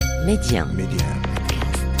Média.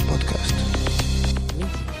 Podcast.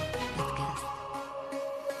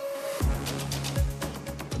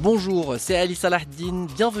 Bonjour, c'est Ali Salahdine,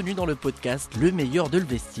 bienvenue dans le podcast Le meilleur de le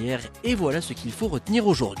vestiaire, et voilà ce qu'il faut retenir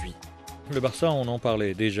aujourd'hui. Le Barça, on en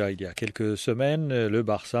parlait déjà il y a quelques semaines. Le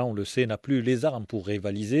Barça, on le sait, n'a plus les armes pour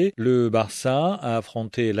rivaliser. Le Barça a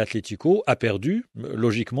affronté l'Atlético, a perdu,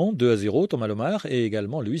 logiquement, 2-0, Thomas Lemar, et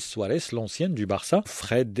également Luis Suarez, l'ancienne du Barça.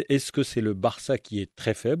 Fred, est-ce que c'est le Barça qui est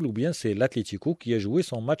très faible ou bien c'est l'Atlético qui a joué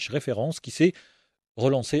son match référence, qui s'est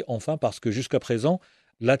relancé enfin parce que jusqu'à présent,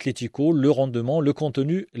 l'Atlético, le rendement, le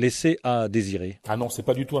contenu laissait à désirer? Ah non, c'est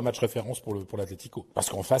pas du tout un match référence pour l'Atlético.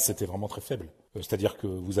 Parce qu'en face, c'était vraiment très faible. C'est-à-dire que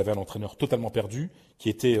vous avez un entraîneur totalement perdu, qui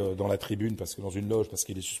était dans la tribune, dans une loge, parce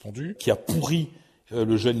qu'il est suspendu, qui a pourri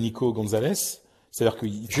le jeune Nico Gonzalez. C'est-à-dire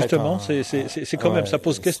qu'il justement, c'est quand même, ça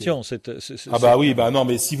pose question. Non,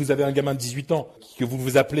 mais si vous avez un gamin de 18 ans, que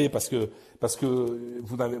vous appelez parce que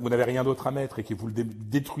vous n'avez rien d'autre à mettre et que vous le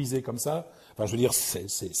détruisez comme ça, enfin, je veux dire,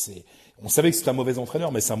 on savait que c'était un mauvais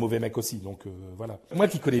entraîneur, mais c'est un mauvais mec aussi, donc voilà. Moi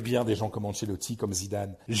qui connais bien des gens comme Ancelotti, comme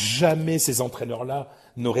Zidane, jamais ces entraîneurs-là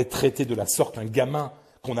n'auraient traité de la sorte un gamin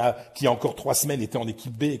qui il y a encore 3 semaines était en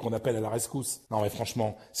équipe B et qu'on appelle à la rescousse. Non, mais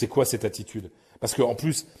franchement, c'est quoi cette attitude? Parce que en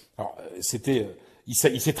plus, alors il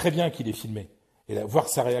sait très bien qu'il est filmé. Et là, voir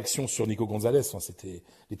sa réaction sur Nico Gonzalez,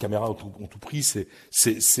 les caméras ont tout pris, c'est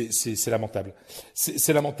lamentable.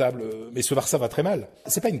 C'est lamentable. Mais ce Barça va très mal.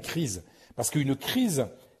 C'est pas une crise, parce qu'une crise,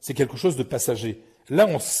 c'est quelque chose de passager. Là,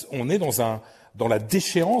 on est dans la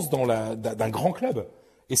déchéance d'un grand club.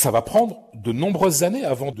 Et ça va prendre de nombreuses années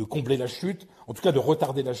avant de combler la chute, en tout cas de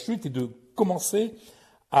retarder la chute et de commencer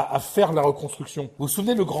à faire la reconstruction. Vous vous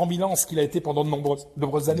souvenez le Grand Milan, ce qu'il a été pendant de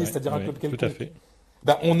nombreuses années, c'est-à-dire un club quelconque. Tout à fait.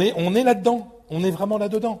 On est là-dedans. On est vraiment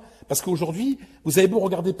là-dedans. Parce qu'aujourd'hui, vous avez beau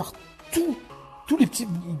regarder par tous les petits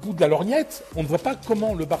bouts de la lorgnette, on ne voit pas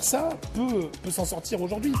comment le Barça peut s'en sortir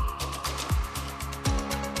aujourd'hui.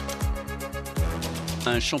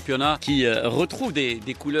 Un championnat qui retrouve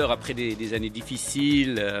des couleurs après des années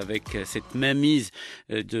difficiles, avec cette mainmise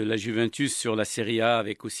de la Juventus sur la Serie A,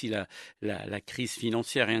 avec aussi la crise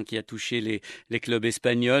financière qui a touché les clubs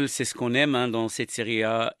espagnols. C'est ce qu'on aime dans cette Serie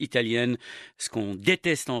A italienne. Ce qu'on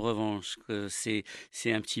déteste en revanche, c'est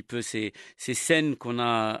un petit peu ces scènes qu'on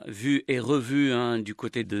a vues et revues du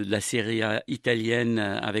côté de la Serie A italienne,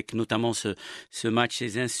 avec notamment ce match,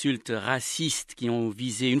 ces insultes racistes qui ont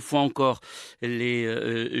visé une fois encore les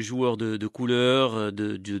joueurs de couleur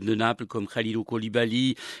de Naples, comme Khalilou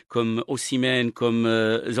Koulibaly, comme Osimhen, comme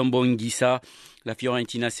Zambo Anguissa. La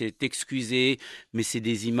Fiorentina s'est excusée, mais c'est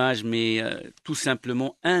des images tout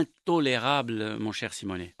simplement intolérables, mon cher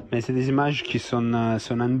Simone. Mais c'est des images qui sont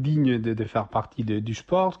indignes de faire partie du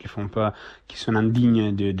sport, qui sont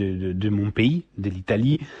indignes de mon pays, de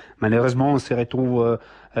l'Italie. Malheureusement, on se retrouve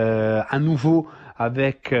à nouveau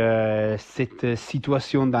avec cette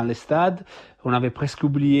situation dans les stades. On avait presque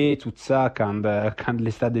oublié tout ça quand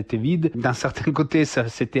les stades étaient vides. D'un certain côté,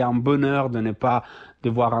 c'était un bonheur de ne pas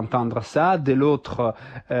devoir entendre ça. De l'autre,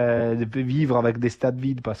 de vivre avec des stades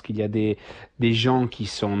vides parce qu'il y a des gens qui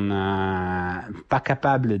sont pas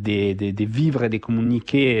capables de vivre et de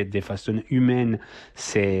communiquer de façon humaine.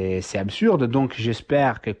 C'est absurde. Donc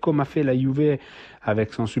j'espère que, comme a fait la Juve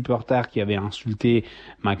avec son supporter qui avait insulté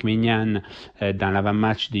Mike Maignan dans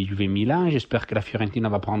l'avant-match des Juve Milan, j'espère que la Fiorentina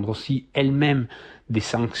va prendre aussi elle-même des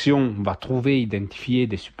sanctions, va identifier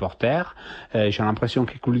des supporters. J'ai l'impression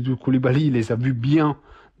que Koulibaly les a vus bien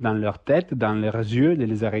dans leur tête, dans leurs yeux,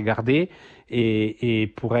 les a regardés,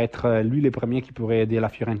 et pourrait être lui le premier qui pourrait aider la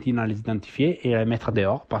Fiorentina à les identifier et à les mettre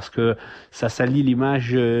dehors, parce que ça salit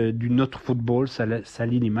l'image de notre football, ça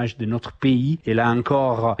salit l'image de notre pays. Et là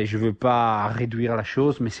encore, je veux pas réduire la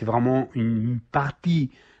chose, mais c'est vraiment une partie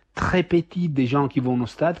très petite des gens qui vont au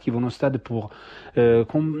stade pour,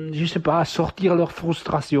 je sais pas, sortir leur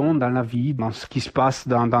frustration dans la vie, dans ce qui se passe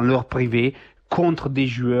dans leur privé, contre des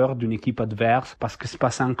joueurs d'une équipe adverse, parce que ce qui se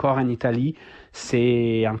passe encore en Italie,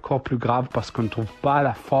 c'est encore plus grave parce qu'on ne trouve pas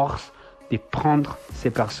la force de prendre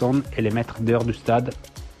ces personnes et les mettre dehors du stade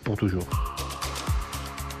pour toujours.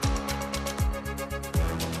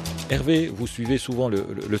 Hervé, vous suivez souvent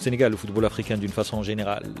le Sénégal, le football africain d'une façon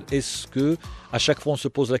générale. Est-ce que, à chaque fois, on se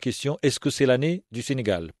pose la question, est-ce que c'est l'année du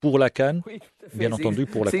Sénégal pour la CAN, oui, bien entendu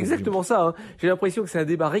pour la Coupe du Monde? C'est exactement ça. J'ai l'impression que c'est un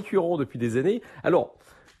débat récurrent depuis des années. Alors,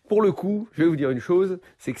 pour le coup, je vais vous dire une chose,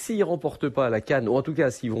 c'est que s'ils ne remportent pas la CAN, ou en tout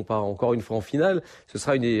cas s'ils ne vont pas encore une fois en finale, ce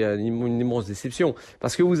sera une immense déception.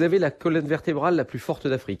 Parce que vous avez la colonne vertébrale la plus forte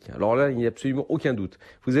d'Afrique. Alors là, il n'y a absolument aucun doute.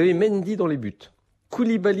 Vous avez Mendy dans les buts,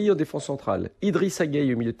 Koulibaly en défense centrale, Idrissa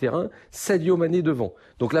Gueye au milieu de terrain, Sadio Mané devant.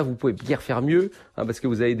 Donc là, vous pouvez bien faire mieux, parce que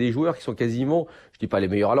vous avez des joueurs qui sont quasiment, je dis pas les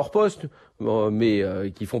meilleurs à leur poste, mais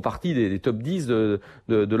qui font partie des top 10 de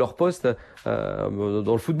leur poste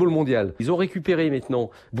dans le football mondial. Ils ont récupéré maintenant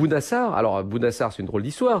Bounassar. Alors Bounassar, c'est une drôle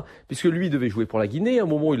d'histoire, puisque lui devait jouer pour la Guinée. À un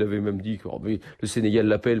moment, il avait même dit que le Sénégal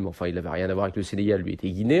l'appelle, mais enfin, il n'avait rien à voir avec le Sénégal, lui était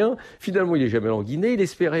guinéen. Finalement, il est jamais allé en Guinée. Il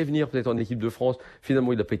espérait venir peut-être en équipe de France.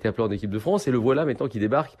 Finalement, il n'a pas été appelé en équipe de France. Et le voilà maintenant qui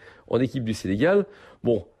débarque en équipe du Sénégal.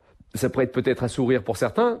 Bon, ça prête peut-être à sourire pour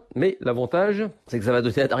certains, mais l'avantage, c'est que ça va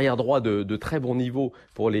doter un arrière droit de très bon niveau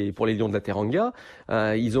pour les Lions de la Teranga.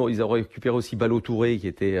 Ils ont récupéré aussi Ballo Touré qui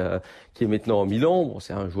est maintenant en Milan. Bon,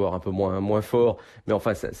 c'est un joueur un peu moins fort, mais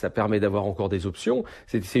enfin ça permet d'avoir encore des options.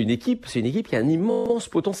 C'est une équipe qui a un immense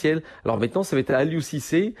potentiel. Alors maintenant, ça va être à Aliou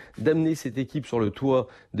Cissé d'amener cette équipe sur le toit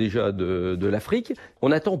déjà de l'Afrique.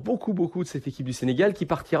 On attend beaucoup de cette équipe du Sénégal qui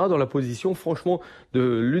partira dans la position franchement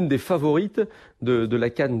de l'une des favorites de la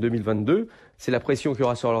CAN 2022. C'est la pression qu'il y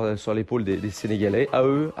aura sur l'épaule des Sénégalais. À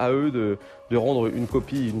eux de rendre une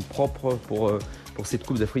copie propre pour cette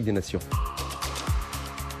Coupe d'Afrique des Nations.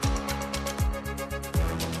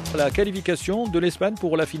 La qualification de l'Espagne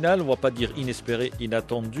pour la finale, on ne va pas dire inespérée,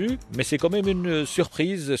 inattendue, mais c'est quand même une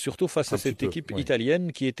surprise, surtout face à cette équipe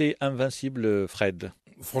italienne qui était invincible, Fred.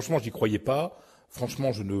 Franchement, je n'y croyais pas.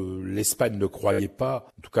 Franchement, l'Espagne ne croyait pas.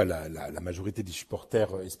 En tout cas, la majorité des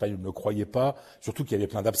supporters espagnols ne croyaient pas. Surtout qu'il y avait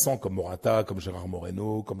plein d'absents comme Morata, comme Gérard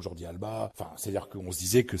Moreno, comme Jordi Alba. Enfin, c'est-à-dire qu'on se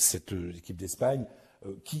disait que cette équipe d'Espagne,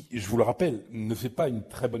 qui, je vous le rappelle, ne fait pas une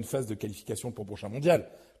très bonne phase de qualification pour le prochain mondial.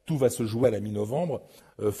 Tout va se jouer à la mi-novembre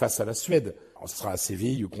face à la Suède. Alors, ce sera à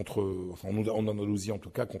Séville en Andalousie en tout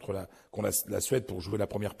cas, contre la Suède pour jouer la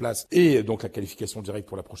première place et donc la qualification directe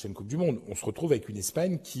pour la prochaine Coupe du Monde. On se retrouve avec une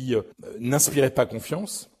Espagne qui n'inspirait pas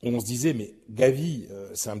confiance. On se disait mais Gavi,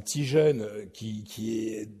 c'est un petit jeune qui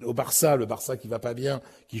est au Barça, le Barça qui va pas bien,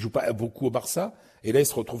 qui joue pas beaucoup au Barça. Et là, il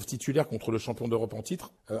se retrouve titulaire contre le champion d'Europe en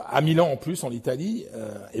titre. À Milan, en plus, en Italie,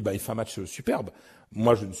 il fait un match superbe.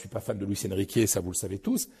 Moi, je ne suis pas fan de Luis Enrique, ça vous le savez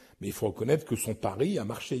tous, mais il faut reconnaître que son pari a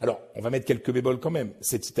marché. Alors, on va mettre quelques bémols quand même.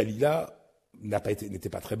 Cette Italie-là n'était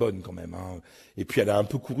pas très bonne quand même. Hein. Et puis, elle a un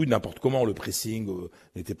peu couru n'importe comment. Le pressing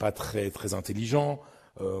n'était pas très très intelligent.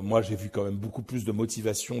 Moi, j'ai vu quand même beaucoup plus de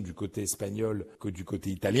motivation du côté espagnol que du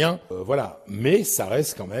côté italien. Voilà. Mais ça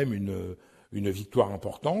reste quand même une victoire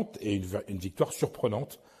importante et une victoire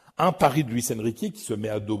surprenante. Un pari de Luis Enrique qui se met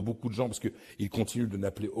à dos beaucoup de gens parce qu'il continue de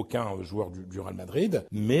n'appeler aucun joueur du Real Madrid.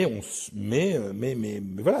 Mais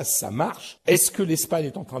voilà, ça marche. Est-ce que l'Espagne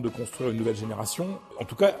est en train de construire une nouvelle génération? En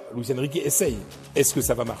tout cas, Luis Enrique essaye. Est-ce que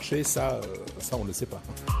ça va marcher? Ça, on ne le sait pas.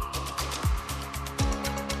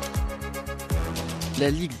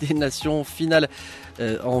 La Ligue des Nations finale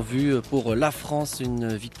en vue pour la France,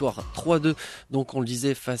 une victoire 3-2, donc on le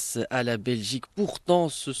disait, face à la Belgique. Pourtant,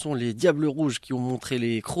 ce sont les Diables Rouges qui ont montré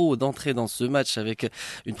les crocs d'entrée dans ce match avec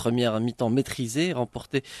une première mi-temps maîtrisée,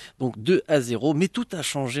 remportée donc 2-0. Mais tout a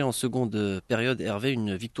changé en seconde période. Hervé,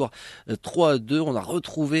 une victoire 3-2. On a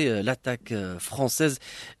retrouvé l'attaque française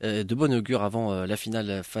de bon augure avant la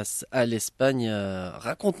finale face à l'Espagne.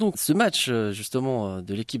 Raconte-nous ce match justement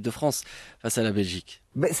de l'équipe de France face à la Belgique.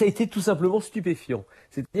 Ça a été tout simplement stupéfiant.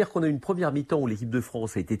 C'est-à-dire qu'on a une première mi-temps où l'équipe de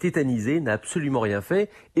France a été tétanisée, n'a absolument rien fait,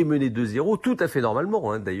 et menée 2-0, tout à fait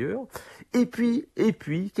normalement d'ailleurs. Et puis,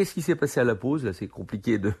 qu'est-ce qui s'est passé à la pause? Là, c'est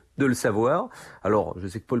compliqué de le savoir. Alors, je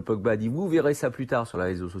sais que Paul Pogba a dit, vous verrez ça plus tard sur les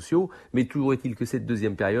réseaux sociaux, mais toujours est-il que cette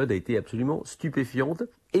deuxième période a été absolument stupéfiante,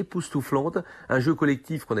 époustouflante, un jeu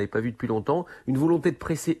collectif qu'on n'avait pas vu depuis longtemps, une volonté de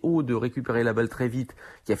presser haut, de récupérer la balle très vite,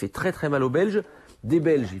 qui a fait très très mal aux Belges. Des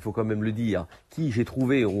Belges, il faut quand même le dire, qui, j'ai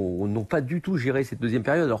trouvé, n'ont pas du tout géré cette deuxième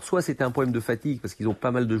période. Alors, soit c'était un problème de fatigue, parce qu'ils ont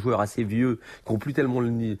pas mal de joueurs assez vieux, qui n'ont plus tellement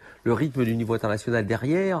le rythme du niveau international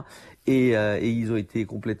derrière, et ils ont été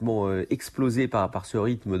complètement explosés par ce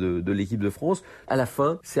rythme de l'équipe de France. À la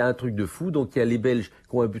fin, c'est un truc de fou. Donc, il y a les Belges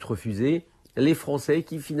qui ont un but refusé, les Français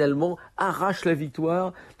qui finalement arrachent la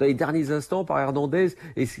victoire dans les derniers instants par Hernandez,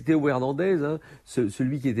 et c'était au Hernandez,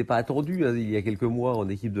 celui qui n'était pas attendu il y a quelques mois en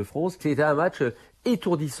équipe de France. C'était un match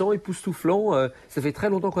étourdissant, époustouflant. Ça fait très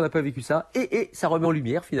longtemps qu'on n'a pas vécu ça, et ça remet en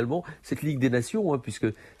lumière finalement cette Ligue des Nations, puisque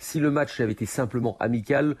si le match avait été simplement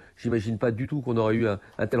amical, j'imagine pas du tout qu'on aurait eu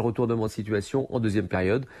un tel retournement de situation en deuxième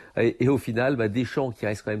période. Et au final, Deschamps, qui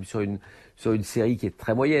reste quand même sur une série qui est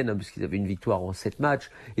très moyenne, puisqu'ils avaient une victoire en 7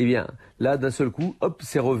 matchs, eh bien là, d'un seul coup, hop,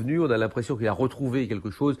 c'est revenu. On a l'impression qu'il a retrouvé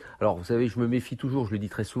quelque chose. Alors, vous savez, je me méfie toujours, je le dis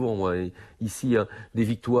très souvent, moi, ici, des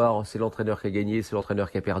victoires, c'est l'entraîneur qui a gagné, c'est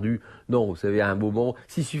l'entraîneur qui a perdu. Non, vous savez, à un moment moment.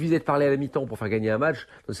 S'il suffisait de parler à la mi-temps pour faire gagner un match,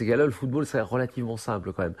 dans ces cas-là, le football serait relativement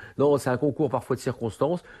simple quand même. Non, c'est un concours parfois de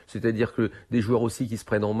circonstances, c'est-à-dire que des joueurs aussi qui se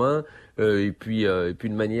prennent en main, et puis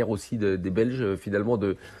une manière aussi des Belges finalement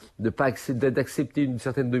d'accepter une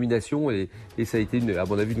certaine domination, et ça a été à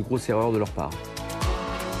mon avis une grosse erreur de leur part.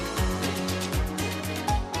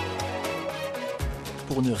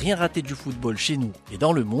 Pour ne rien rater du football chez nous et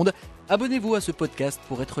dans le monde, abonnez-vous à ce podcast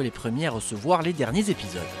pour être les premiers à recevoir les derniers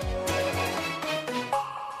épisodes.